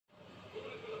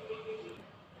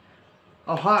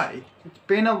Oh hi, it's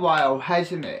been a while,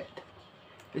 hasn't it?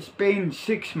 It's been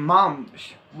 6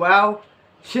 months. Well,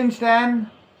 since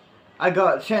then, I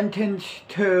got sentenced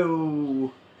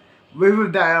to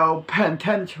Riverdale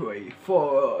Penitentiary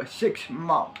for 6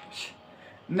 months.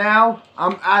 Now,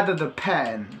 I'm out of the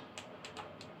pen.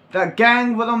 That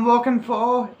gang what I'm working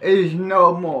for is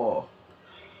no more.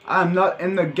 I'm not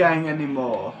in the gang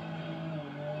anymore.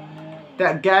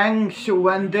 That gang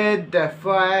surrendered their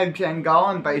flags and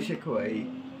gone, basically.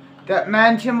 That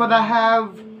mansion what I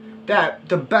have, that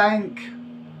the bank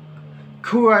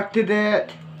corrected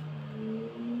it.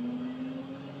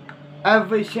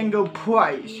 Every single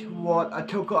place what I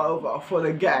took over for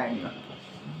the gang,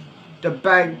 the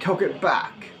bank took it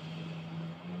back.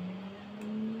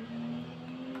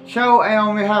 So I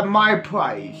only have my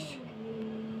place.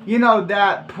 You know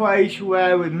that place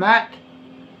where we met?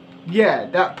 Yeah,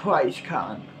 that place,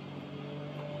 con.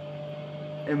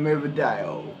 In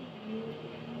Riverdale.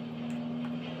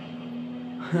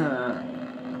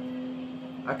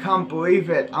 I can't believe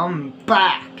it. I'm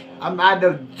back. I'm out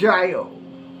of jail.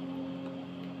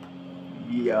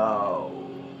 Yo.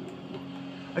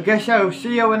 I guess I'll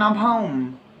see you when I'm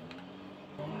home.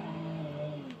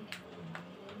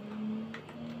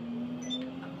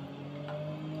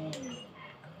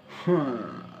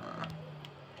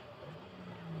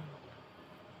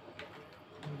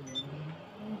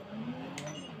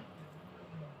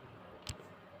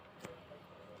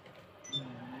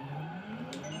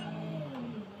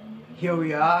 Here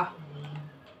we are,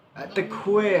 at the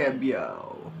crib,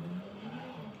 yo.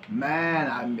 Man,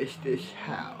 I miss this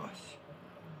house.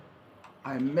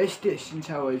 I missed it since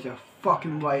I was a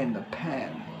fucking way in the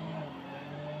pen.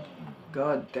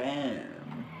 God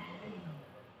damn.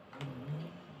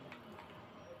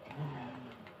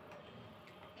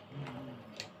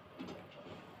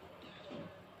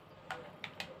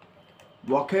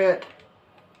 Rocket.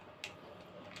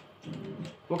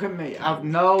 Look at me, I have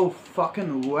no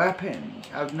fucking weapons.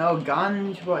 I have no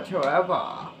guns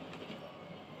whatsoever.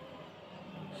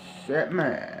 Shit,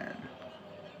 man.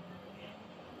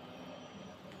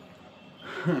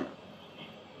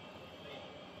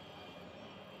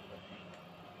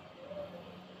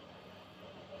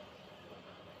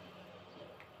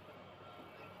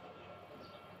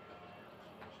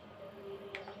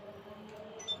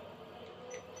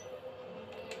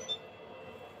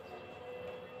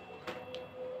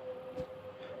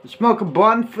 Smoke a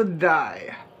blunt for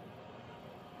die.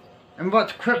 And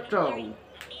what's crypto? Alright,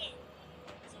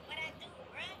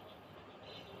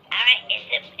 it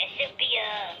should be a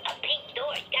pink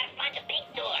door. You gotta find a pink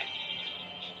door.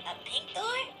 A pink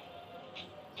door?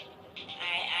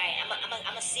 Alright,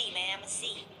 I'ma see, man. I'ma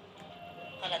see.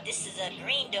 Hold up, this is a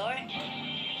green door.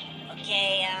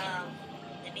 Okay,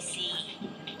 let me see.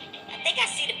 I think I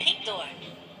see the pink door.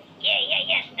 Yeah.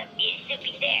 It should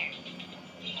be there.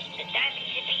 The diamond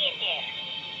should be in there.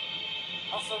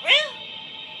 Oh, for real?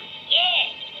 Yeah.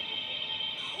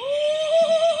 Ooh.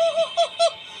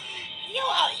 Yo,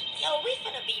 we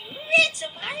finna be rich,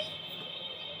 Amari.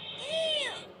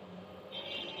 Damn.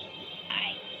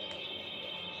 Alright.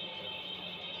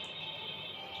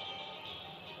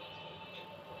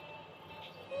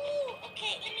 Ooh,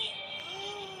 okay, let me.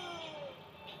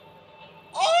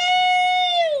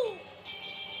 Oh!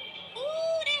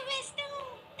 Ooh, that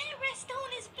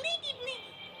redstone is blingy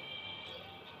blingy.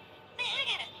 Man, I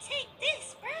gotta take this,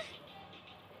 bruh.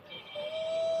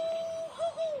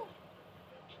 Ooh,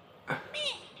 man,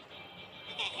 I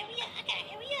gotta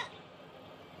hurry up.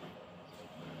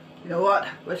 You know what?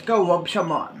 Let's go rob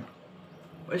someone.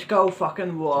 Let's go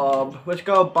fucking rob. Let's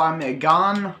go buy me a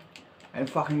gun and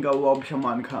fucking go rob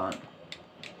someone, cunt.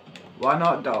 Why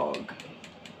not, dog?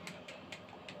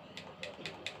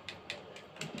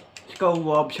 Let's go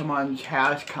rob someone's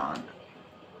house, cunt.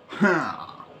 I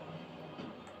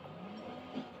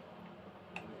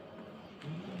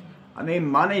need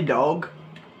money, dog.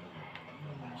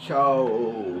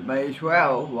 So, may as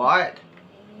well, right?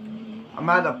 I'm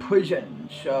out of prison,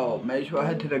 so may as well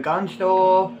head to the gun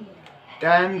store.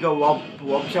 Then go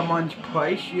rob someone's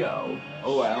place, yo,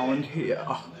 around here.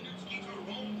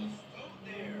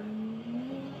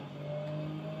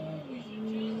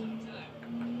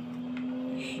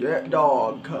 Shit,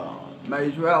 dog, may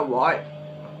as well, right?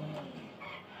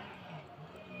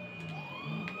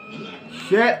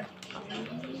 Shit.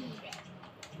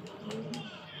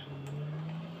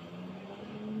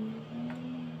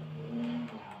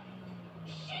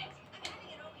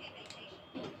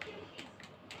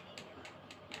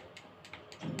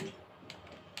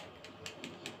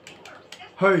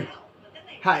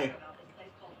 Hey,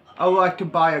 I would like to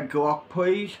buy a Glock,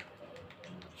 please.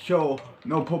 Sure,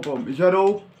 no problem. Is that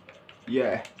all?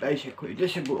 Yeah, basically,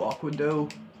 this is what I would do.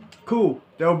 Cool,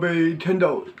 there'll be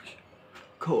 $10.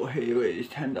 Cool, here is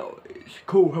 $10.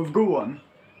 Cool, have a good one.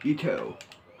 You too.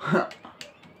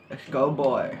 Let's go,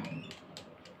 boy.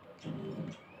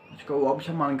 Let's go rob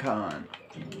some mankind.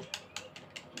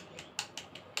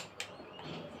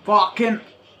 Fucking.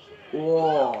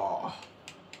 Whoa.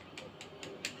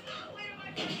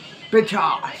 Bitch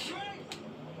ass.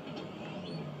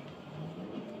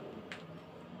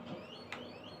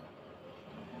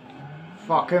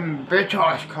 Fucking bitch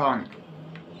ass cunt.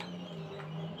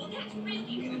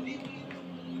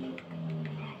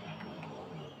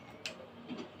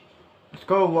 Let's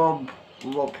go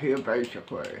rob here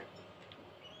basically.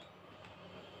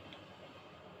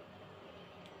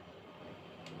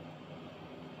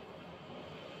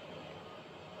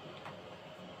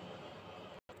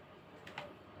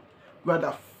 Where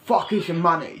the fuck is the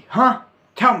money, huh?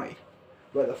 Tell me,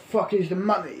 where the fuck is the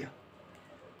money?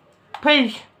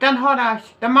 Please, don't hurt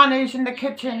us. The money's in the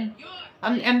kitchen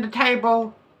and in the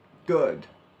table. Good.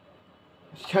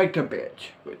 Let's take the bitch.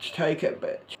 Let's take it,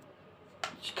 bitch.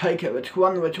 Let's take it. Which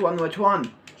one? Which one? Which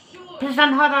one? Please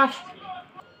don't hurt us.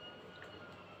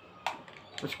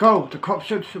 Let's go. The cops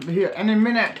should be here any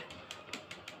minute.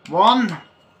 One.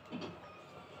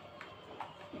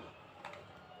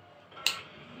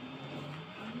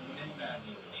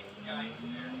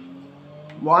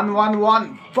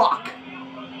 One. Fuck.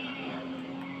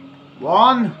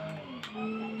 One.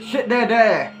 Sit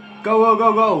there.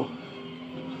 Go.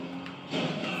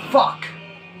 Fuck.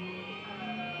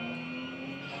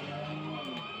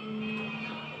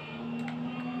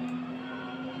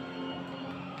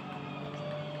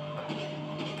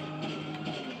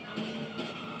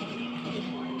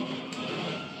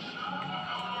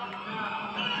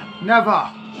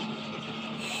 Never.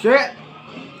 Shit.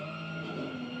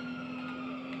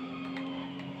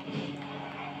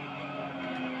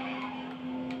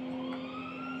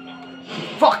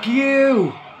 Fuck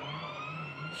you!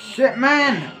 Shit,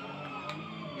 man!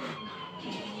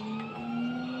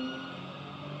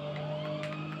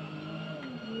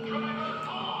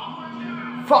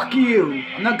 Fuck you!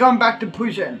 I'm not going back to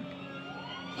prison.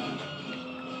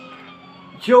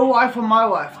 It's your wife or my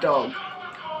wife, dog.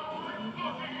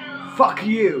 Fuck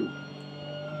you.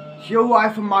 It's your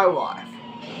wife or my wife.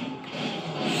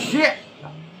 Shit!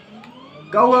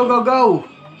 Go!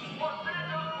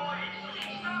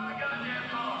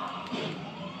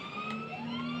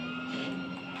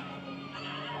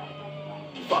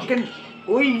 Fucking,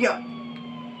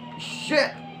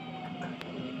 shit.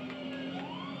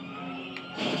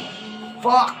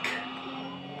 Fuck.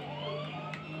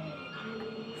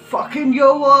 Fucking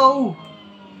YOLO.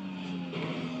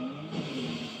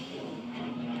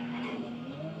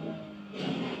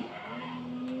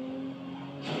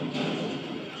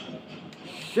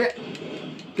 Shit.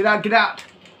 Get out.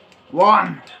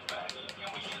 One.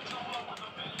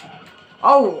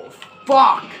 Oh,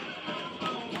 fuck.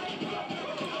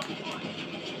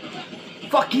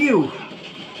 Fuck you!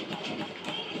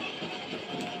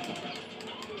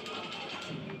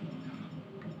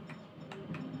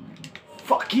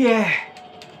 Fuck yeah!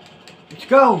 Let's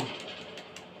go!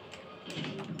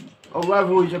 Or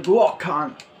whether he's a block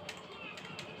cunt.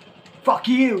 Fuck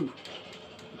you!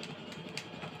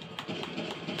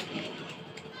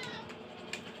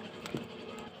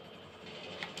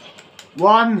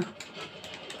 One.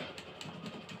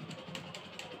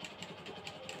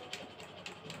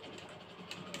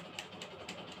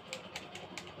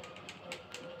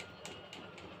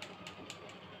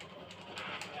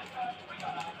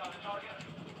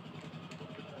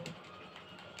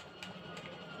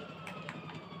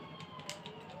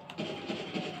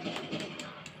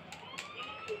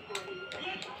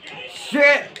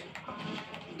 Shit!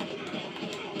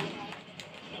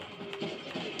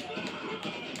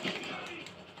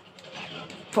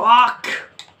 Fuck!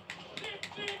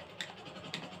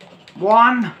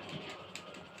 One.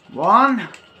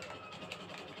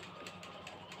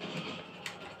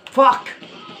 Fuck!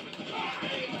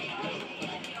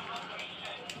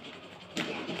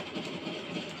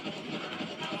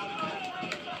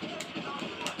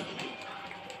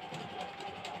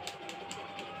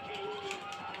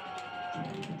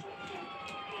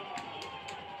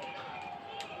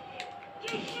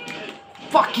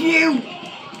 Fuck you!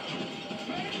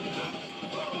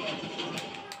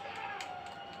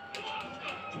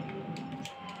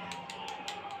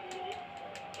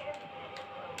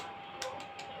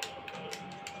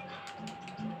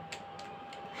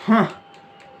 Huh.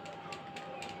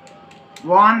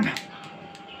 One.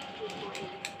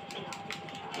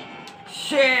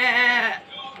 Shit!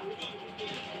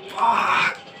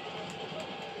 Fuck!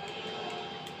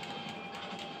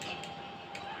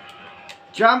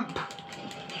 Jump.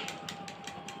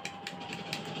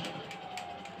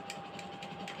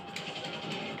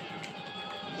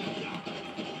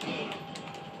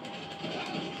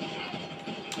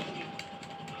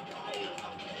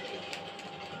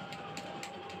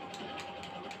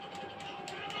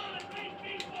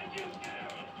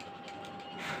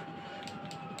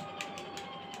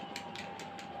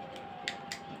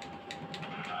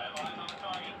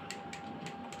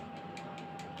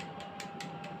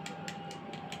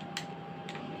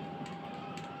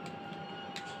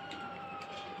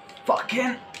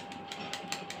 Fucking.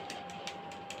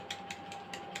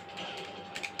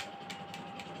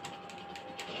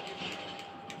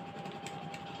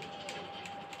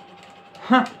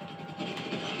 Huh.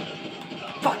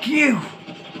 Fuck you.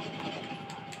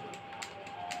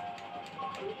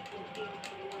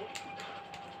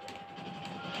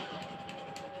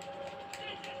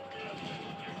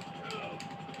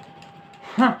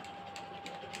 Huh.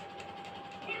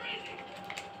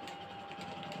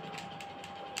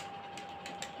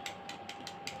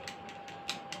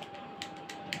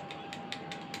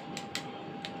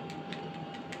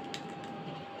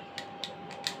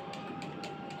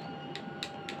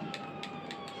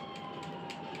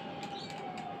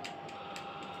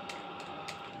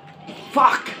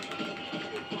 Fuck!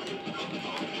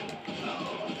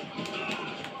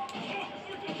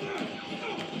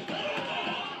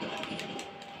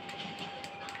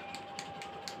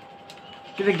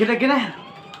 Get it!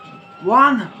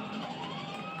 One!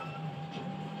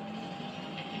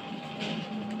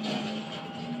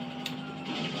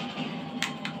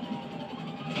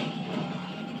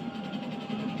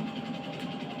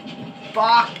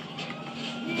 Fuck!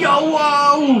 Yo,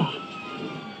 whoa!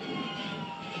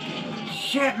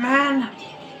 Shit, man!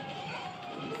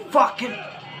 Fucking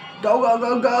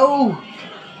go!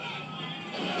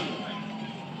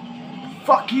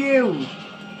 Fuck you!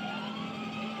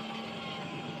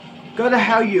 Go to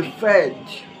hell, you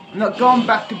feds! I'm not going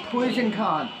back to prison,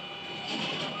 cunt.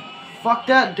 Fuck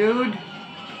that, dude.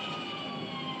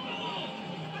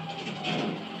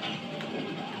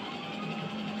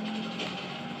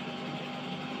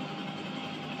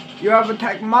 You either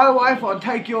take my wife or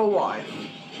take your wife.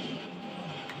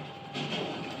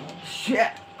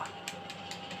 Shit.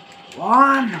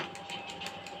 One.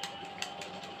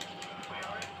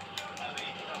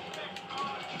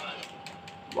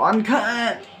 One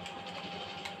cunt.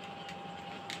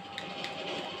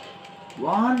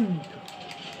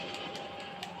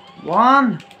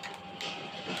 One.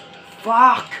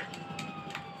 Fuck.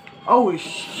 Holy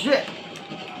shit.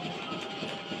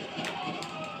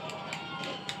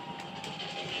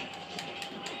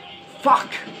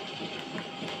 Fuck.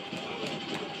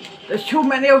 There's too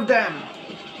many of them.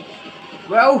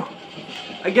 Well,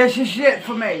 I guess this is it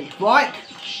for me, right?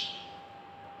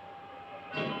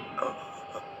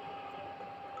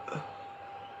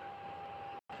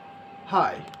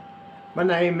 Hi, my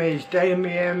name is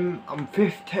Damien, I'm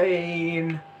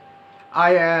 15.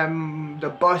 I am the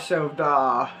boss of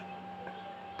the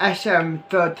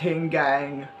SM13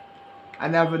 gang. I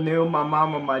never knew my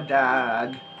mom or my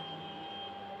dad.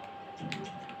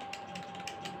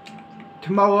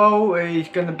 Tomorrow is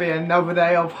gonna be another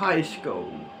day of high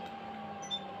school.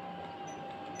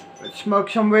 Let's smoke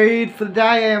some weed for the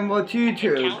day and watch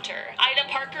YouTube. Encounter. Ida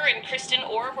Parker and Kristen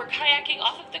Orr were kayaking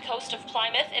off of the coast of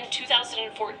Plymouth in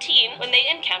 2014 when they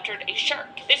encountered a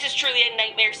shark. This is truly a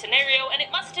nightmare scenario, and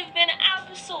it must have been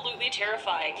absolutely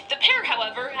terrifying. The pair,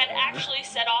 however, had actually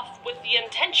set off with the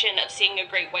intention of seeing a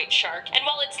great white shark, and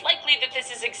while it's likely that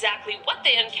this is exactly what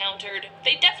they encountered,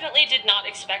 they definitely did not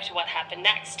expect what happened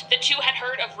next. The two had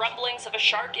heard of rumblings of a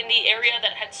shark in the area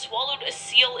that had swallowed a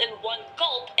seal in one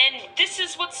gulp, and this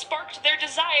is what sparked their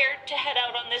desire to head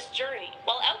out on this journey.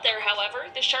 While out there, however,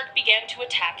 the shark began to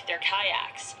attack their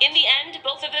kayaks. In the end,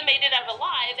 both of them made it out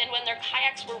alive, and when their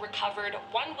kayaks were recovered,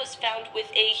 one was found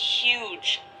with a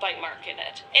huge bite mark in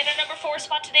it. In our number 4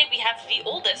 spot today, we have the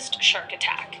oldest shark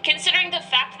attack. Considering the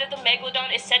fact that the megalodon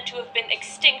is said to have been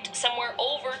extinct somewhere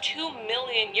over 2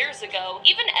 million years ago,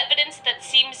 even evidence that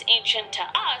seems ancient to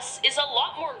us is a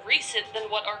lot more recent than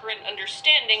what our current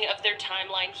understanding of their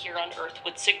timeline here on Earth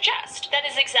would suggest. That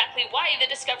is exactly why the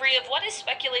discovery of what is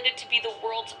speculated to be the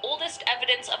world's oldest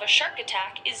evidence of a shark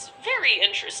attack is very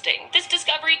interesting. This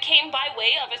discovery came by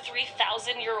way of a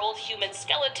 3,000-year-old human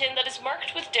skeleton that is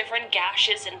marked with different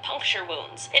gashes and puncture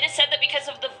wounds. It is said that because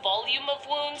of the volume of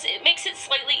wounds, it makes it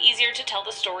slightly easier to tell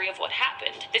the story of what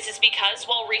happened. This is because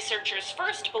while researchers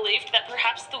first believed that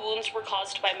perhaps the wounds were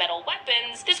caused by metal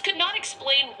weapons, this could not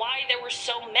explain why there were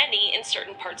so many in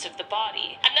certain parts of the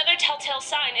body. Another telltale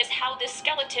sign is how this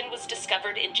skeleton was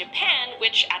discovered in Japan,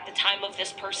 which at the time of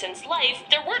this person's life,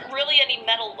 there weren't really any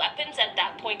metal weapons at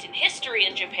that point in history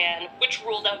in Japan, which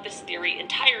ruled out this theory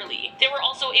entirely. They were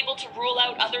also able to rule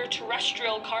out other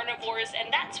terrestrial carnivores, and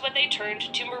that's when they turned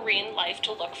to marine life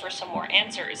to look for some more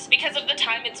answers. Because of the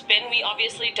time it's been, we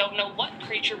obviously don't know what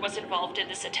creature was involved in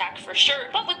this attack for sure,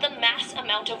 but with the mass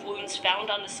amount of wounds found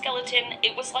on the skeleton,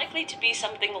 it was likely to be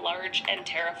something large and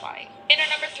terrifying. In our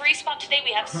number 3 spot today,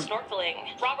 we have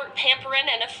snorkeling. Robert Pamperin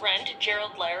and a friend,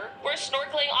 Gerald Lair, were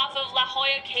snorkeling off of La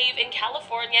Jolla Cave in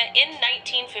California in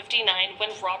 1959 when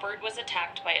Robert was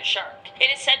attacked by a shark.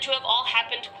 It is said to have all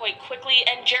happened quite quickly,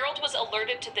 and Gerald was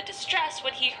alerted to the distress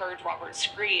when he heard Robert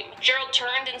scream. Gerald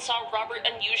turned and saw Robert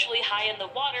unusually high in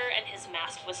the water, and his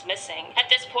mask was missing. At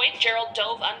this point, Gerald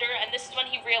dove under, and this is when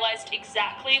he realized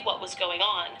exactly what was going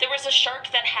on. There was a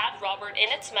shark that had Robert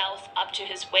in its mouth up to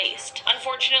his waist.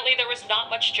 Unfortunately, there was not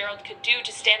much Gerald could do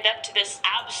to stand up to this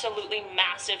absolutely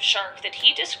massive shark that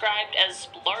he described as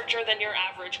larger than your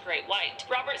average great white.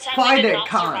 Robert sadly did not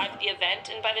survive the event,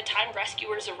 and by the time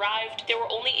rescuers arrived, they were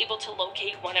only able to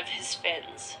locate one of his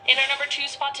fins. In our number 2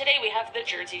 spot today, we have the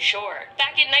Jersey Shore.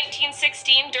 Back in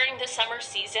 1916, during the summer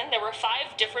season, there were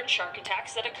 5 different shark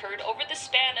attacks that occurred over the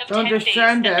span of 10 days that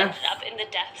ended up in the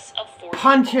deaths of 4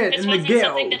 people. This wasn't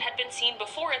something that had been seen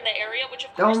before in the area, which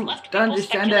of course left people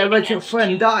speculating as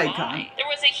to why. There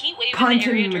was a heat wave in the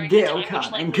area during the time,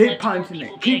 which likely led to more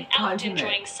people being out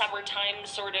enjoying summertime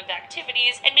sort of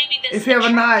activities, and maybe this if you have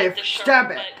a knife, the shark,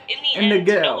 stab it but in the end,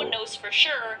 no one knows for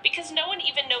sure, because no one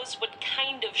even knows what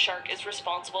kind of shark is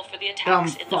responsible for the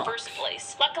attacks in the first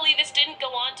place. Luckily, this didn't go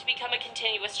on to become a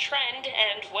continuous trend,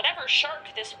 and whatever shark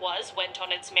this was went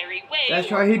on its merry way. That's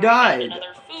why he died.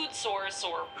 Another food source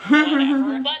or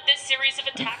whatever. But this series of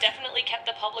attacks definitely kept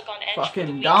the public on edge for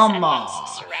the weeks and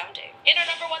months surrounding. In our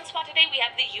number 1 spot today, we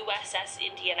have the USS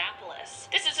Indianapolis.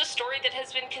 This is a story that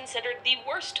has been considered the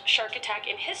worst shark attack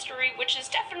in history, which is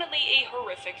definitely a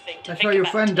horrific thing to think why your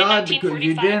about. friend died, because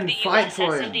you didn't fight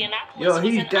for him. Yo,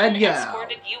 he's dead now.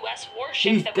 US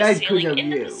warship He's that dead was sailing because of in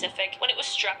the you. Pacific when it was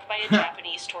struck by a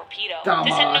Japanese torpedo.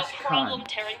 This had no Dumbass problem cunt.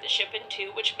 tearing the ship in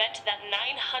two, which meant that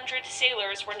 900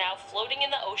 sailors were now floating in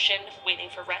the ocean waiting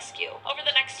for rescue. Over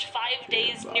the next 5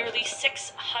 days, nearly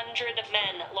 600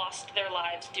 men lost their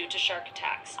lives due to shark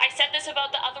attacks. I said this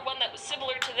about the other one that was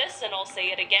similar to this, and I'll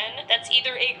say it again. That's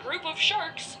either a group of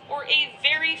sharks or a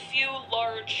very few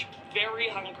large, very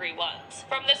hungry ones.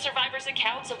 From the survivors'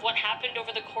 accounts of what happened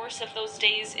over the course of those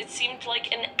days, it seemed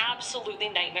like an absolutely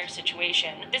nightmare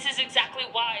situation. This is exactly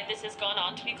why this has gone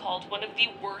on to be called one of the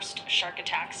worst shark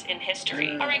attacks in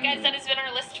history. Alright guys, that has been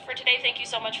our list for today. Thank you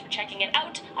so much for checking it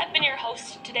out. I've been your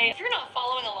host today. If you're not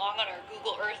following along on our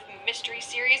Google Earth mystery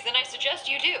series, then I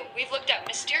suggest you do. We've looked at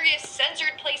mysterious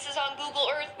censored places on Google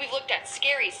Earth, we've looked at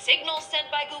scary signals sent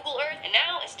by Google Earth, and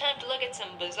now it's time to look at some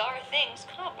bizarre things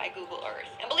caught by Google Earth.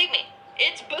 And believe me,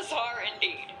 it's bizarre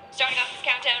indeed. Starting off this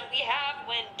countdown, we have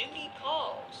When Duty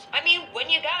Calls. I mean, when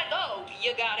you gotta go,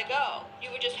 you gotta go.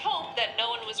 You would just hope that no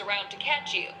one was around to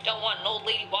catch you. Don't want an old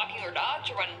lady walking her dog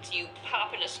to run into you,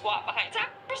 pop in a squat behind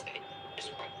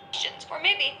questions. Or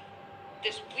maybe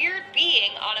this weird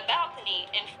being on a balcony.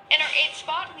 In our 8th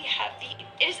spot, we have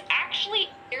it is actually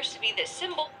appears to be this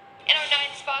symbol. In our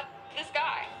 9th spot, this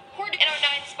guy. In our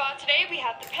 9th spot today, we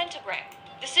have the pentagram.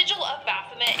 The sigil of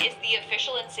Baphomet is the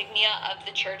official insignia of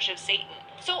the Church of Satan.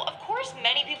 So, of course,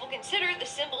 many people consider the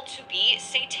symbol to be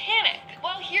satanic.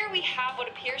 Well, here we have what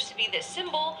appears to be this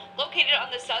symbol located on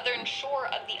the southern shore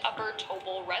of the Upper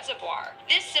Tobol Reservoir.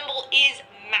 This symbol is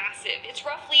massive. It's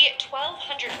roughly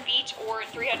 1,200 feet or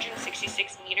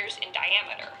 366 meters in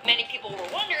diameter. Many people were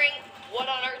wondering, what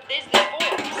on earth is this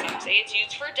for? Some say it's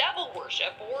used for devil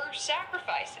worship or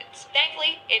sacrifices.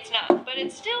 Thankfully, it's not, but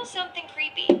it's still something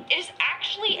creepy. It is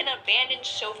actually an abandoned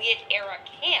Soviet-era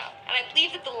camp, and I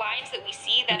believe that the lines that we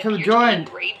see that appear to be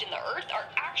engraved in the earth are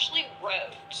actually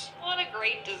roads. What a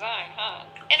great design, huh?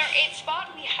 In our 8th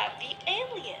spot, we have the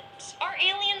aliens. Are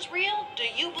aliens real? Do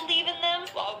you believe in them?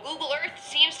 Well, Google Earth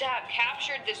seems to have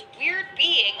captured this weird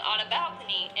being on a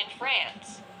balcony in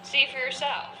France. See for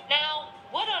yourself. Now,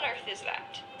 what on earth is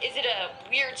that? Is it a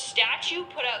weird statue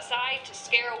put outside to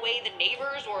scare away the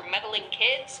neighbors or meddling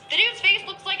kids? The dude's face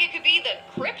looks like it could be the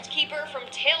Crypt Keeper from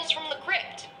Tales from the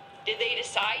Crypt. Did they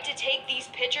decide to take these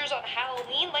pictures on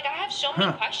Halloween? Like, I have so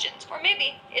many questions. Or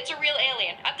maybe it's a real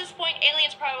alien. At this point,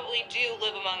 aliens probably do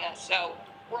live among us, so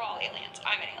We're all aliens.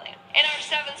 I'm an alien. In our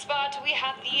 7th spot, we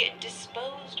have the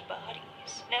disposed bodies.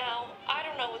 Now, I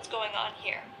don't know what's going on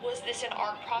here. Was this an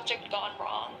art project gone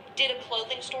wrong? Did a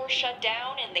clothing store shut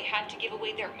down and they had to give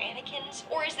away their mannequins?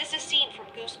 Or is this a scene from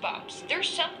Goosebumps? There's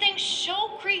something so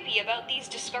creepy about these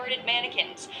discarded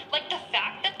mannequins. Like the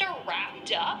fact that they're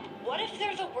wrapped up. What if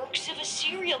they're the works of a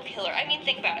serial killer? I mean,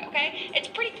 think about it, okay? It's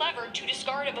pretty clever to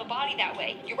discard of a body that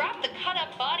way. You wrap the cut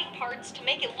up body parts to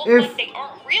make it look like they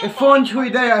aren't real. Unfortunately,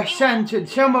 they are censored.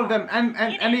 Some of them, and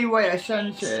anyway, are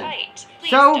censored. Please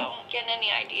So don't get any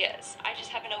ideas. I just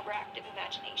have an overactive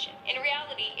imagination. In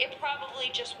reality, it probably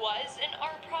just was an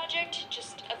art project,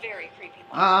 just a very creepy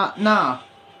one. no.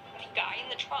 The guy in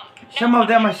the trunk. Some now, of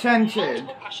them I are have censored.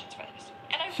 multiple questions for this,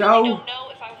 and I So, really don't know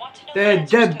if I want to know they're the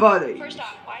answers dead to- bodies. First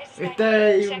off, why is this If guy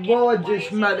they dead? Second, were why just is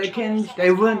he in the trunk of mannequins, someone's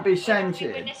they wouldn't be car? Like, are we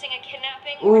censored. witnessing a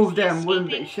kidnapping, All or of is he them wouldn't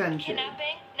be escaping censored.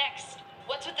 kidnapping? Next,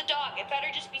 what's with the dog? It better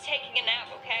just be taking a nap,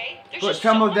 okay? There's But just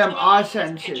some so of much them going are on in this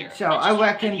censored, picture. so Let's I just hope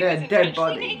reckon that he they're was dead intentionally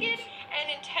bodies. naked and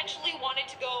intentionally wanted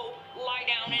to go lie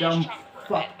down in Dumb his trunk for a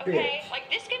fuck bit, okay? bitch. Like,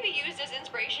 this can be used as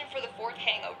inspiration for the 4th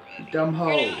Hangover movie. Dumb hoe.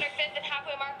 We're now at our 5th and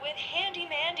halfway mark with Handy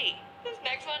Mandy. This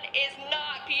next one is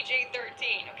not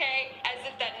PG-13, okay? As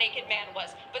if that naked man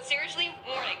was. But seriously,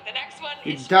 warning, the next one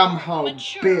You is dumb for hoe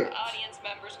mature bitch. audience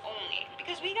members only.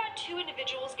 Because we got 2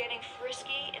 individuals getting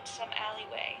frisky in some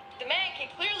alleyway. The man can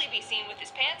clearly be seen with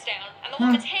his pants down, and the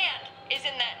woman's hand is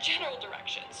in that general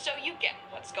direction, so you get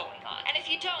what's going on. And if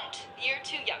you don't, you're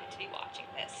too young to be watching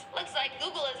this. Looks like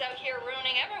Google is out here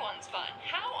ruining everyone's fun.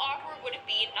 How awkward would it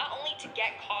be not only to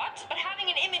get caught, but having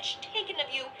an image taken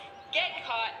of you get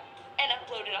caught and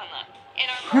uploaded online? In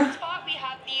our 4th spot, we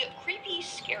have the creepy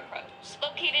scarecrows.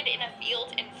 Located in a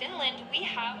field in Finland, we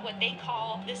have what they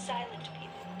call the silent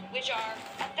people, which are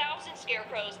 1,000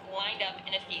 scarecrows lined up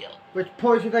in a field. Which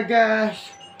poison I guess.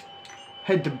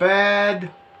 Head to bed.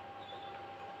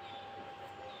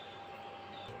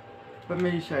 Let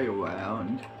me show you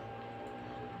around.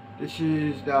 This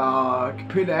is the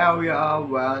computer area,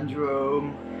 lounge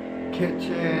room,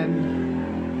 kitchen,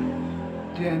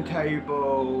 dinner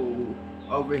table.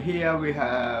 Over here we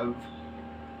have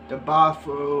the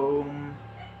bathroom.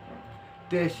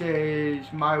 This is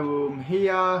my room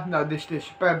here. No, this is the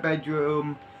spare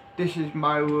bedroom. This is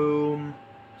my room.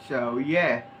 So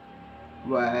yeah,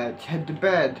 let's head to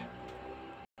bed.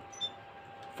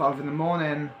 5 in the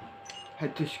morning.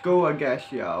 Head to school, I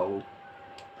guess, yo.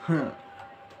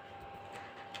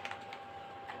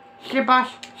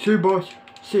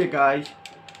 See you guys.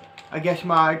 I guess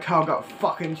my car got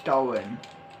fucking stolen.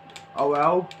 Oh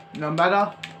well, no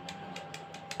matter.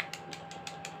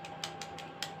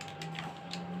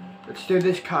 Let's do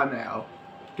this car now.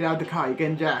 Get out of the car, you're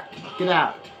getting jacked. Get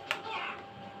out.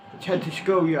 Let's head to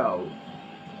school, yo.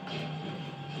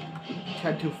 Let's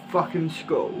head to fucking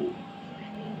school.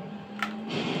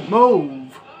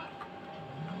 Move!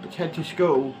 Let's head to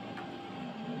school.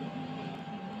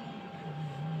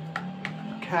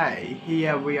 Okay,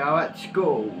 here we are at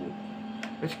school.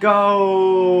 Let's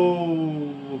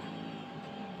go!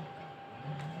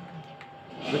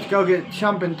 Let's go get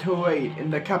something to eat in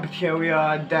the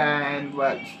cafeteria, then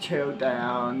let's chill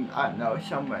down, I don't know,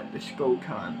 somewhere at the school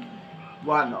can.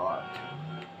 Why not?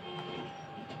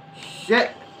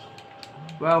 Shit!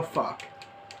 Well, fuck.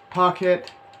 Park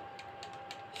it.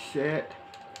 Shit.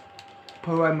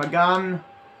 Put away my gun.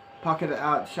 Park it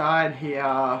outside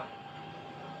here.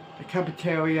 The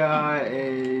cafeteria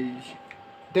is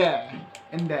there.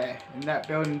 In that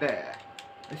building there.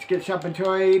 Let's get something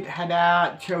to eat, head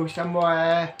out, chill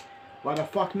somewhere. Why the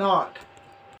fuck not?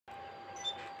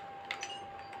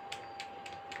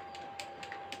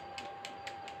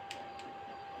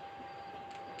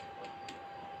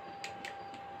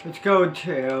 Let's go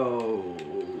to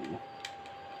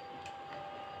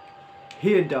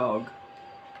here, dog.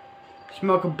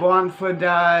 Smoke a blunt for a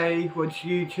day, watch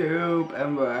YouTube,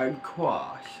 and wear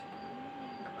cross.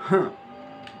 Huh.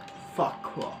 Fuck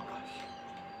cross.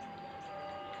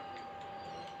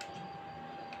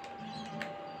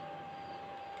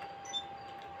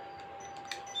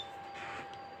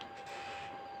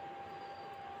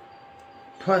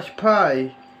 Press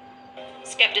play.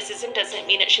 Skepticism doesn't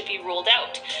mean it should be ruled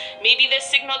out. Maybe this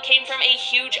signal came from a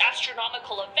huge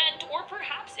astronomical event, or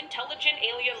perhaps intelligent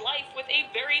alien life with a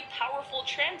very powerful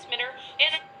transmitter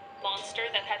and a monster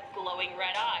that had glowing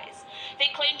red eyes. They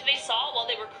claimed they saw while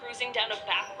they were cruising down a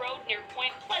back road near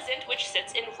Point Pleasant, which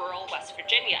sits in rural West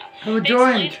Virginia. Who They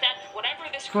joined explained that whatever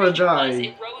this for a creature was, day?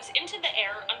 it rose rose into the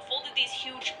air, unfolded these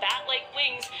huge bat-like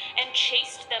wings, and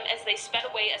chased them as they sped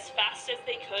away as fast as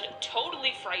they could,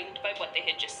 totally frightened by what they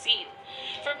had just seen.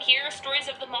 From here, stories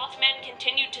of the Mothman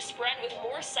continued to spread, with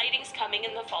more sightings coming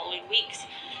in the following weeks.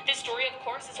 This story, of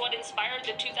course, is what inspired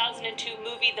the 2002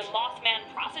 movie The Mothman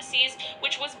Prophecies,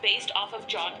 which was based off of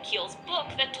John Keel's book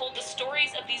that told the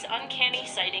stories of these uncanny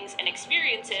sightings and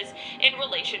experiences in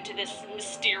relation to this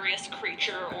mysterious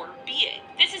creature or being.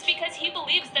 This is because he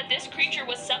believes that this creature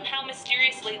was somehow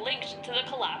mysteriously linked to the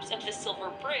collapse of the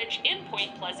Silver Bridge in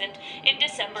Point Pleasant in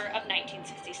December of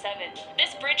 1967.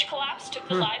 This bridge collapse took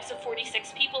the lives of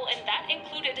 46 people, and that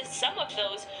included some of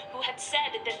those who had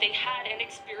said that they had an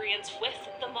experience with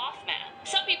the Mothman.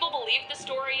 Some people believe the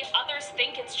story, others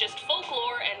think it's just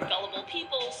folklore and gullible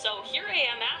people, so here I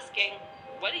am asking,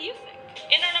 what do you think?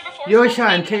 In our number 4 You're a spot,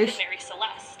 we have scientist. the Mary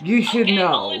Celeste. You should Okay, know.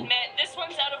 I'll admit, this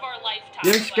one's out of our lifetime.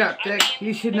 You're a but, skeptic.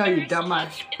 You should the know, you Mary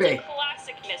dumbass Celeste, bitch. It's a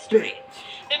classic mystery.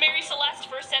 The Mary Celeste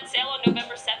first set sail on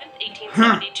November 7th,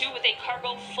 1872 with a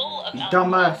cargo full of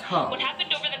Dumbass alcohol. hoe. What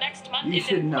happened over the next month You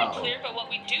should isn't know. quite clear, but what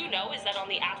we do know is that on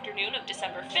the afternoon of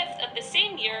December 5th of the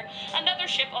same year, another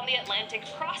ship on the Atlantic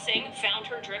crossing found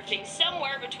her drifting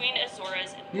somewhere between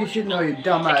Azores and Portugal. You should know, you The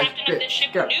dumbass captain of the bitch.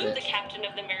 ship knew the Skeptic. captain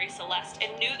of the Mary Celeste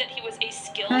and knew that he was a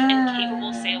skilled and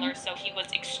capable sailor, so he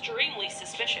was extremely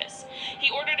suspicious.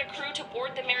 He ordered a crew to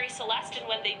board the Mary Celeste, and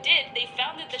when they did, they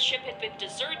found that the ship had been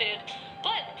deserted,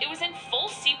 but it was in full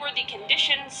seaworthy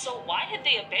condition, so why had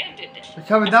they abandoned it? So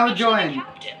now Especially join. the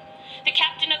captain. The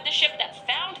captain of the ship that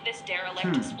found this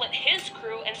derelict split his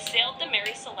crew and sailed the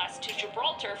Mary Celeste to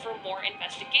Gibraltar for more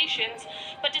investigations.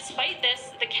 But despite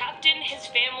this, the captain, his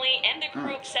family, and the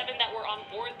crew of 7 that were on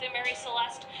board the Mary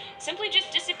Celeste simply just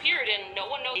disappeared, and no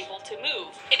one was able to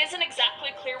move. It isn't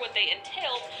exactly clear what they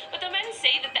entailed, but the men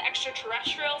say that the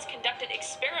extraterrestrials conducted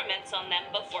experiments on them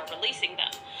before releasing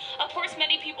them. Of course,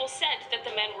 many people said that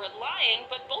the men were lying,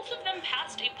 but both of them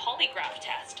passed a polygraph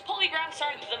test. Polygraphs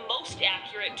aren't the most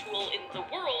accurate tool in the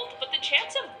world, but the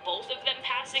chance of both of them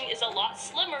passing is a lot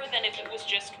slimmer than if it was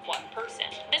just one person.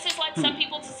 This has led some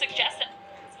people to suggest that...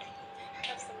 I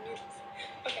have some news.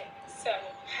 Okay, so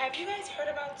have you guys heard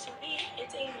about Tubi?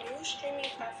 It's a new streaming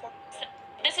platform.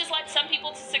 This has led some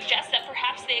people to suggest that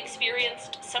perhaps they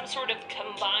experienced some sort of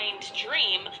combined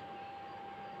dream.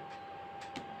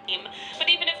 But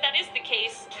even if that is the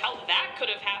case, how that could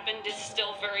have happened is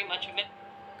still very much a mystery.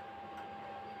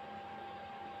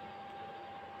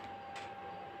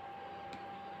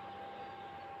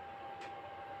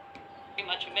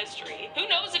 Much a mystery. Who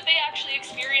knows if they actually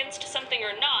experienced something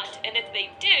or not, and if they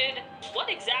did, what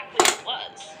exactly it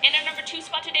was. In our number 2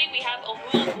 spot today, we have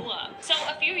Oumuamua. So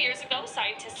a few years ago,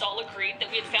 scientists all agreed that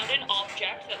we had found an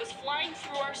object that was flying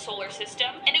through our solar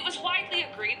system, and it was widely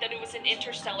agreed that it was an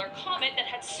interstellar comet that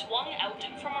had swung out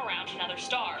from around another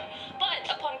star.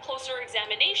 But upon closer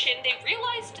examination, they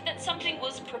realized that something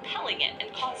was propelling it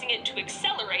and causing it to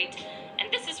accelerate,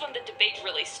 and this is when the debate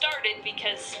really started,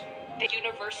 because the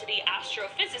university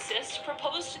astrophysicist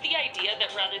proposed the idea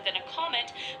that rather than a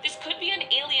comet, this could be an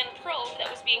alien probe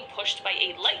that was being pushed by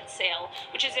a light sail,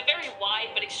 which is a very wide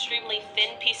but extremely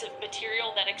thin piece of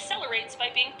material that accelerates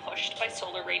by being pushed by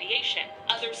solar radiation.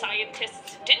 Other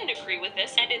scientists didn't agree with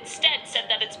this and instead said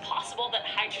that it's possible that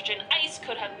hydrogen ice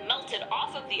could have melted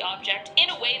off of the object in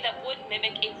a way that would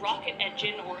mimic a rocket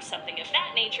engine or something of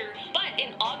that nature. But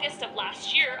in August of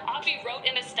last year, Avi wrote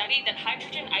in a study that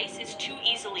hydrogen ice is too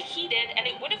easily heated and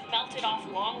it would have melted off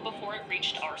long before it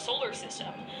reached our solar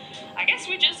system. I guess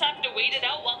we just have to wait it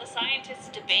out while the scientists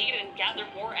debate and gather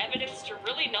more evidence to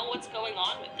really know what's going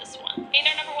on with this one. In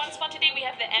our number 1 spot today, we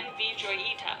have the MV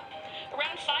Joyita.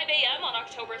 Around 5 a.m. on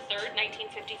October 3rd,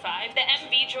 1955, the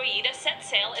MV Joyita set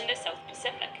sail in the South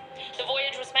Pacific. The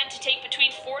voyage was meant to take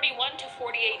between 41 to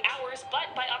 48 hours,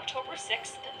 but by October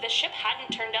 6th, the ship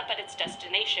hadn't turned up at its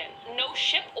destination. No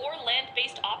ship or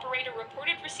land-based operator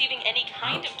reported receiving any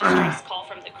kind of distress call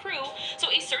from the crew, so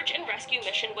a search and rescue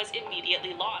mission was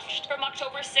immediately launched. From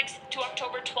October 6th to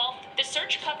October 12th, the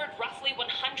search covered roughly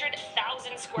 100,000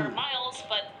 square miles,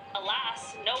 but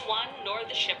alas, no one nor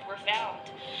the ship were found.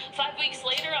 5 weeks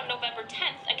later, on November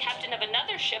 10th, a captain of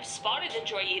another ship spotted the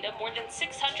Joyita more than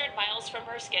 600 miles from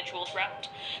her scheduled route.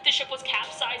 The ship was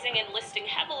capsizing and listing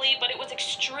heavily, but it was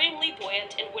extremely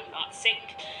buoyant and would not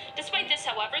sink. Despite this,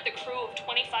 however, the crew of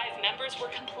 25 members were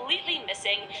completely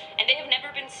missing, and they have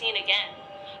never been seen again.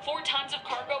 4 tons of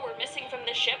cargo were missing from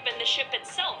the ship, and the ship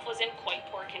itself was in quite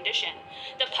poor condition.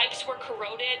 The pipes were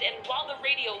corroded, and while the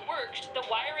radio worked, the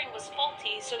wiring was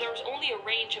faulty, so there was only a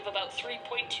range of about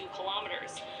 3.2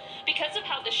 kilometers. Because of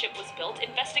how the ship was built,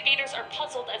 investigators are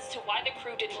puzzled as to why the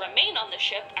crew didn't remain on the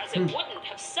ship, as it wouldn't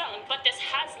have sunk, but this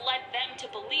has led them to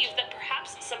believe that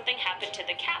perhaps something happened to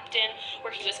the captain,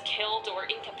 where he was killed or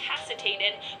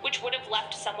incapacitated, which would have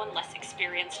left someone less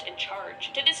experienced in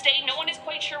charge. To this day, no one is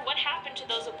quite sure what happened to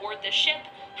those aboard the ship,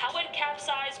 how it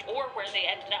capsized, or where they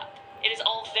ended up. It is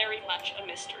all very much a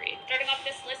mystery. Starting off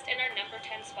this list in our number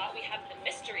 10 spot, we have the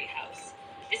Mystery House.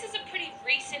 This is a pretty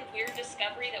recent weird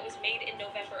discovery that was made in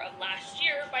November of last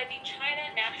year by the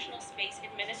China National Space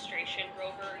Administration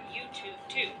rover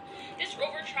U-2. This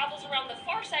rover travels around the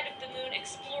far side of the moon,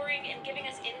 exploring and giving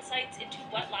us insights into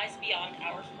what lies beyond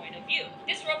our point of view.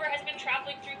 This rover has been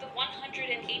traveling through the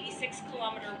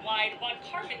 186-kilometer wide Von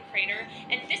Karman crater,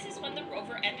 and this is when the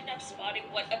rover ended up spotting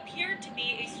what appeared to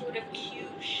be a sort of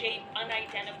cube-shaped,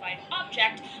 unidentified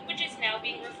object, which is now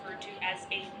being referred to as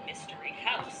a mystery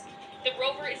house. The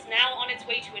rover is now on its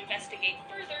way to investigate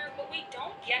further, but we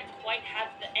don't yet quite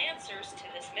have the answers to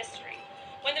this mystery.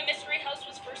 When the mystery house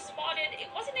was first spotted,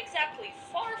 it wasn't exactly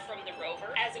far from the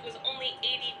rover, as it was only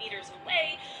 80 meters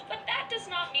away, but that does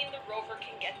not mean the rover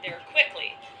can get there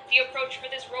quickly. The approach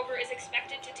for this rover is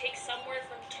expected to take somewhere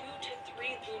from 2 to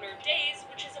 3 lunar days,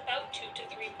 which is about 2 to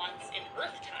 3 months in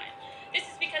Earth time. This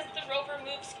is because the rover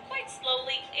moves quite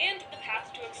slowly, and the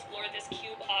path to explore this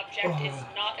cube object is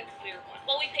not a clear one.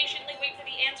 While we patiently wait for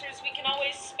the answers, we can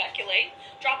always speculate.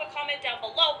 Drop a comment down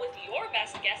below with your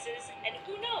best guesses, and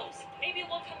who knows, maybe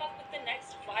we'll come up with the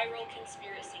next viral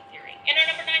conspiracy theory. In our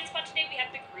number 9 spot today, we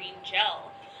have the green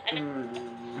gel.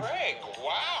 Greg,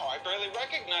 wow, I barely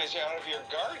recognize you out of your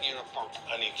guard uniform.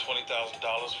 I need $20,000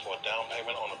 for a down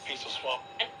payment on a piece of swamp.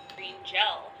 And green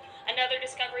gel. Another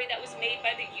discovery that was made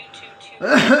by the U-2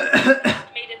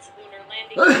 made its lunar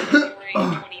landing in February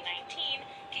 2019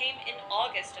 came in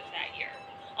August of that year.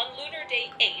 On Lunar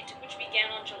Day 8, which began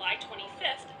on July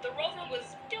 25th, the rover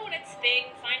was doing its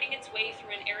thing, finding its way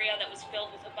through an area that was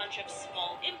filled with a bunch of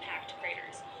small impact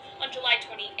craters. On July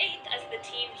 28th, as the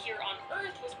team here on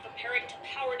Earth was preparing to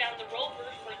power down the rover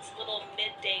for its little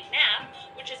midday nap,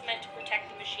 which is meant to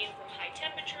protect the machine from high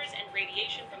temperatures and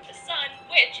radiation from the sun,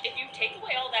 which, if you take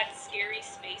away all that scary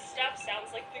space stuff,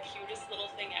 sounds like the cutest little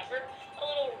thing ever, a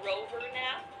little rover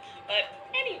nap. But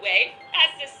anyway,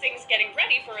 as this thing's getting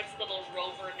ready for its little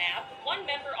rover nap, one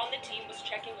member on the team was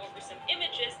checking over some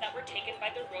images that were taken by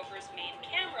the rover's main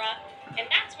camera, and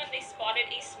that's when they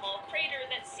spotted a small crater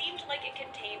that seemed like it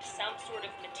contained some sort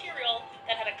of material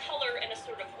that had a color and a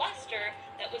sort of luster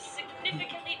that was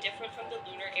significantly different from the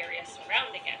lunar area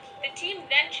surrounding it. The team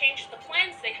then changed the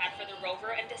plans they had for the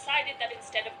rover and decided that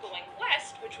instead of going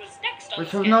west, which was next on the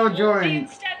schedule, they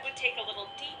instead would take a little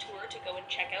detour to go and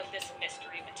check out this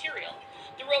mystery material.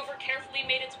 The rover carefully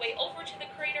made its way over to the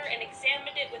crater and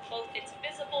examined it with both its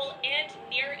visible and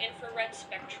near-infrared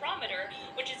spectrometer,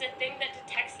 which is a thing that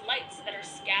detects lights that are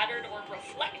scattered or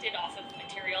reflected off of the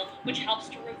material, which helps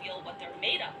to reveal what they're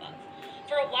made up of.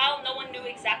 For a while, no one knew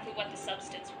exactly what the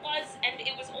substance was, and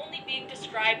it was only being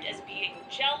described as being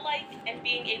gel-like and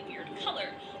being a weird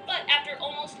color. But after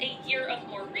almost a year of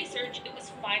more research, it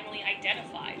was finally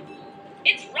identified.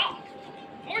 It's rock!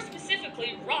 More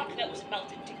specifically, rock that was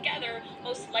melted together,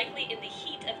 most likely in the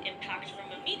heat of impact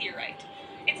from a meteorite.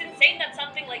 It's insane that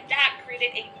something like that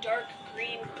created a dark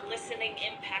green, glistening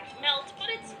impact melt, but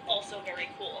it's also very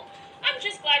cool. I'm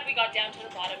just glad we got down to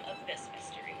the bottom of this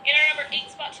mystery. In our number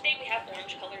 8 spot today, we have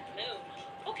orange-colored moon.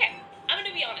 Okay, I'm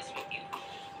gonna be honest with you.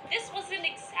 This wasn't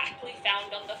exactly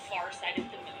found on the far side of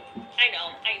the moon. I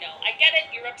know, I get it,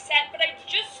 you're upset, but I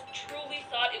just truly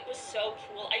thought it was so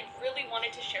cool. I really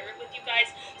wanted to share it with you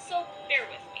guys, so bear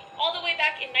with me. All the way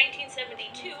back in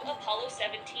 1972, Apollo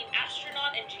 17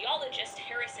 astronaut and geologist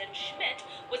Harrison Schmitt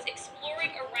was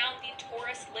exploring around the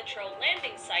Taurus Littrow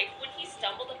landing site when he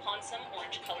stumbled upon some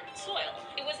orange-colored soil.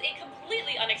 It was a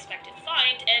completely unexpected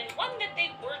find, and one that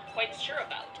they weren't quite sure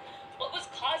about. What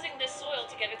was causing this soil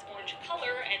to get its orange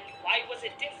color, and why was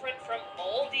it different from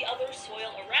all the other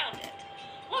soil around it?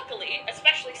 Luckily,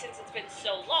 especially since it's been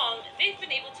so long, they've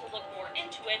been able to look more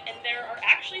into it, and there are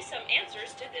actually some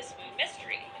answers to this moon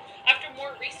mystery. After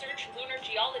more research, lunar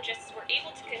geologists were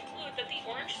able to conclude that the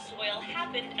orange soil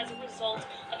happened as a result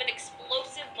of an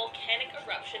explosive volcanic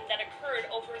eruption that occurred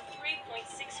over 3.64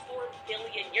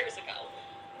 billion years ago.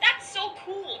 That's so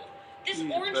cool! This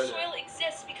orange soil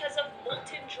exists because of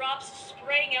molten drops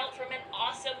spraying out from an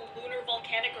awesome lunar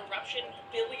volcanic eruption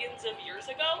billions of years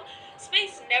ago.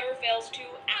 Space never fails to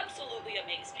absolutely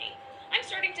amaze me. I'm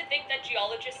starting to think that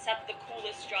geologists have the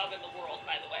coolest job in the world,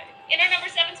 by the way. In our number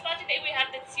 7 spot today, we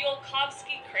have the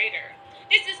Tsiolkovsky crater.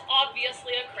 This is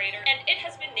obviously a crater, and it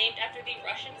has been named after the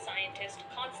Russian scientist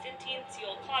Konstantin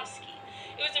Tsiolkovsky.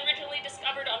 It was originally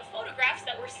discovered on photographs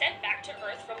that were sent back to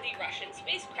Earth from the Russian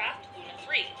spacecraft Luna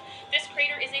 3. This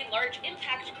crater is a large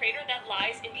impact crater that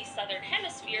lies in the southern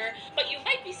hemisphere, but you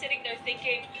might be sitting there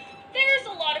thinking, there's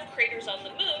a lot of craters on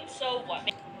the moon, so what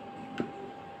makes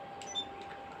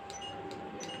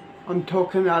I'm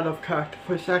talking out of character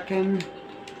for a second.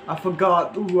 I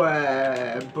forgot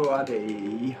where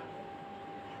bloody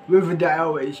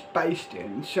Riverdale is based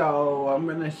in, so I'm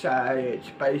gonna say it's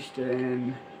based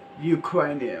in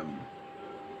Ukraine,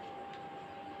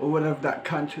 or whatever that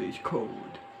country is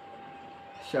called.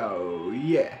 So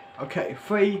yeah, okay,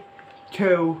 3,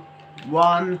 2,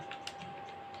 1.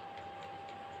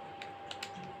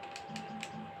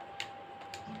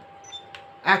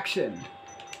 Action.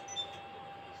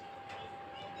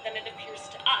 than it appears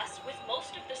to us, with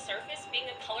most of the surface being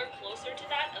a color closer to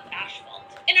that of asphalt.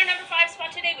 In our number 5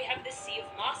 spot today, we have the Sea of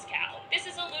Moscow. This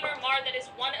is a lunar mar that is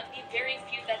one of the very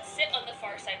few that sit on the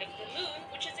far side of the moon,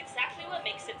 which is exactly what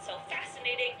makes it so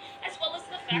fascinating, as well as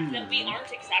the fact that we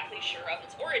aren't exactly sure of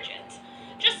its origins.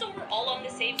 Just so we're all on the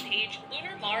same page,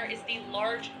 lunar mar is the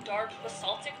large, dark,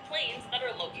 basaltic plains that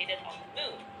are located on the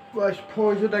moon. Let's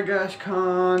pause it, I guess,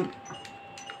 can't.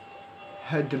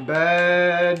 Head to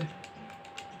bed.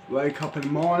 Wake up in the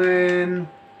morning.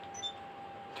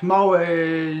 Tomorrow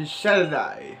is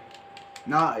Saturday.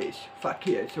 Nice. Fuck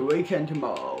yeah, it's a weekend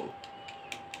tomorrow.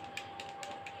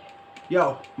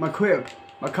 Yo, my crib.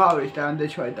 My car is down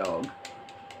this way, dog.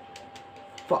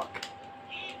 Fuck.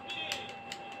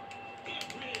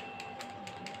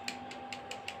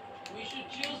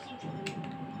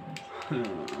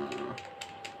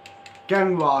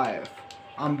 Gang live.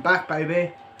 I'm back,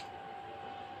 baby.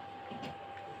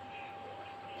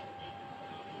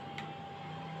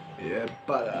 Yeah,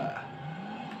 but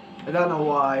I don't know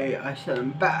why I said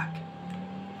I'm back.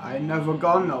 I never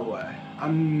gone nowhere.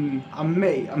 I'm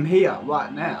me. I'm here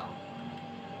right now.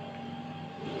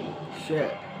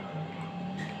 Shit.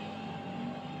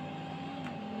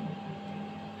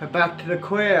 Head back to the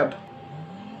crib.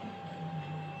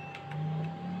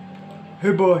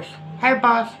 Hey boss. Hey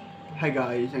boss. Hey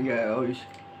guys and girls.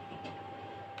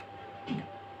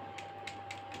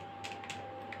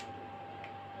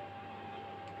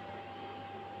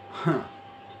 Huh.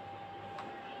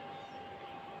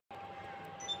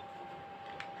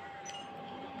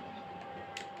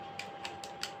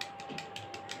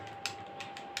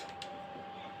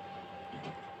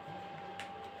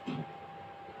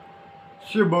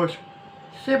 See boss.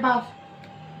 See boss.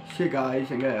 See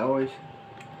guys and girls.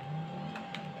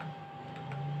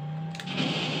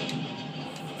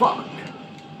 Fuck.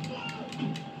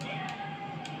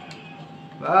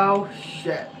 Oh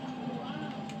shit.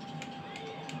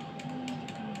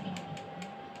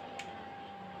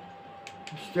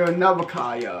 Still another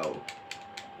car, yo.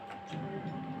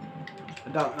 I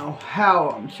don't know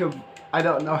how I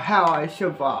don't know how I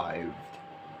survived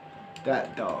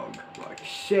that dog. Like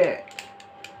shit.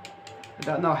 I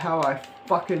don't know how I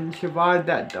fucking survived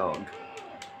that dog.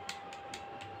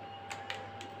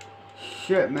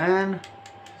 Shit, man.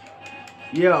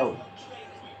 Yo.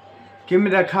 Give me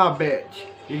that car, bitch.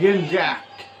 You're getting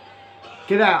jacked.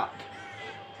 Get out.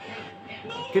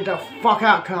 Get the fuck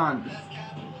out, cunt.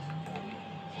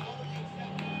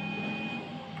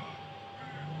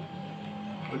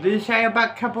 What did you say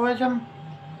about capitalism?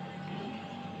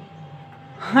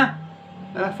 Huh?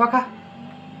 Motherfucker?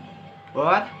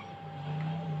 What?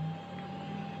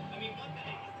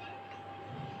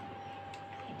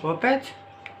 What, bitch?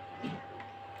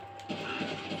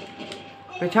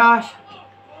 Bitch ass?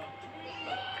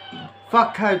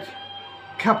 Fuck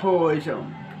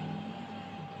capitalism.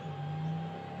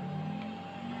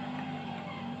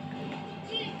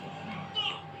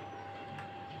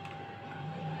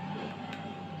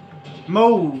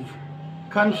 Move!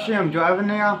 Can't you see I'm driving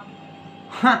there?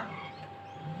 Huh!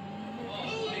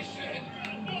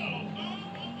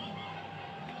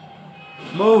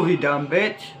 Move, you dumb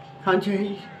bitch! Can't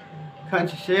you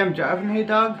see I'm driving here,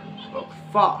 dog? Oh,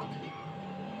 fuck!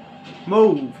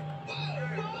 Move!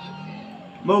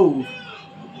 Move!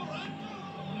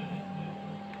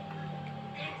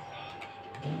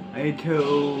 I need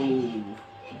to...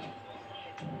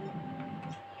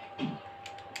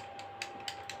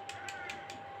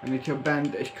 I need to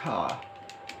abandon this car.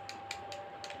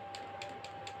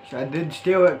 So I did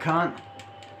steal it, cunt.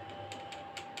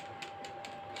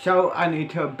 So I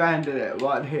need to abandon it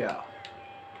right here.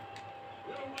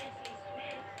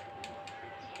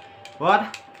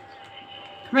 What?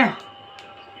 Come here.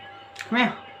 Come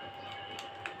here.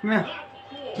 Come here.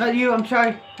 Not you, I'm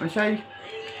sorry. I'm sorry.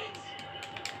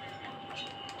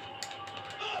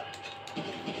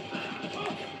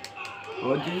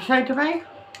 What did you say to me?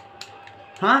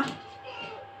 Huh?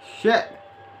 Shit.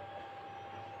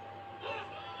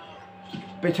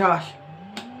 Bitch ass.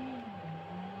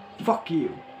 Fuck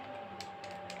you.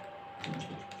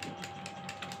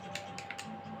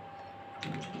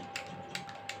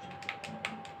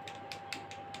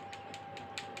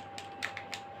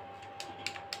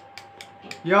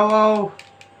 Yo.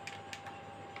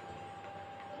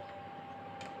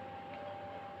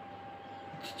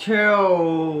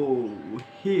 Chill.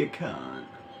 Here, cunt.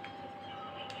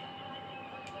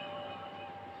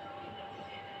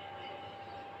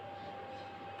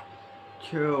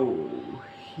 Chill.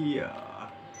 Here.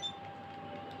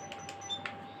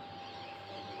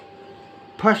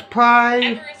 Press play.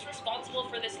 Ever is responsible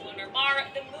for this lunar mar.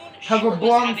 The moon Have sure a was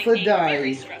wonderful having a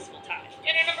very day. stressful time.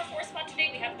 In our number 4 spot today,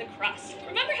 we have the crust.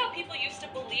 Remember how people used to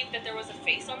believe that there was a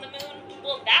face on the moon?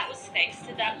 Well, that was thanks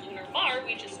to that lunar mar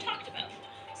we just talked about.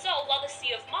 So, while the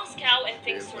Sea of Moscow and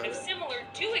things sort of similar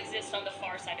do exist on the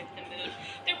far side of the moon,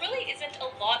 there really isn't a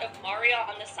lot of Maria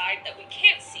on the side that we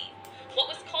can't see. What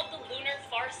was called the Lunar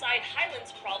Far Side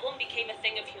Highlands problem became a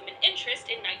thing of human interest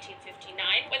in 1959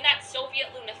 when that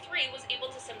Soviet Luna 3 was able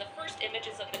to send the first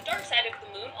images of the dark side of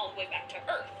the moon all the way back to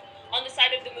Earth. On the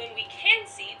side of the moon we can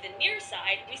see, the near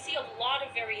side, we see a lot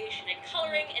of variation in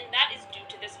coloring, and that is due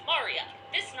to this Maria.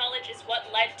 This knowledge is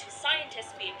what led to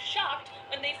scientists being shocked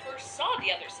when they first saw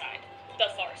the other side,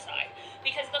 the far side,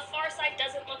 because the far side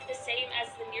doesn't look the same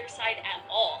as the near side at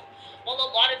all. While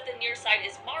a lot of the near side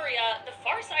is Maria, the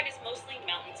far side is mostly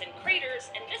mountains and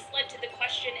craters, and this led to the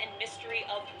question and mystery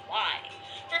of why.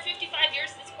 For 55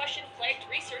 years, this question plagued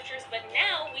researchers, but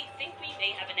now we think we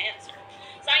may have an answer.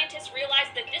 Scientists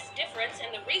realized that this difference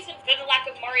and the reason for the lack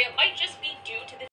of Maria might just be due to the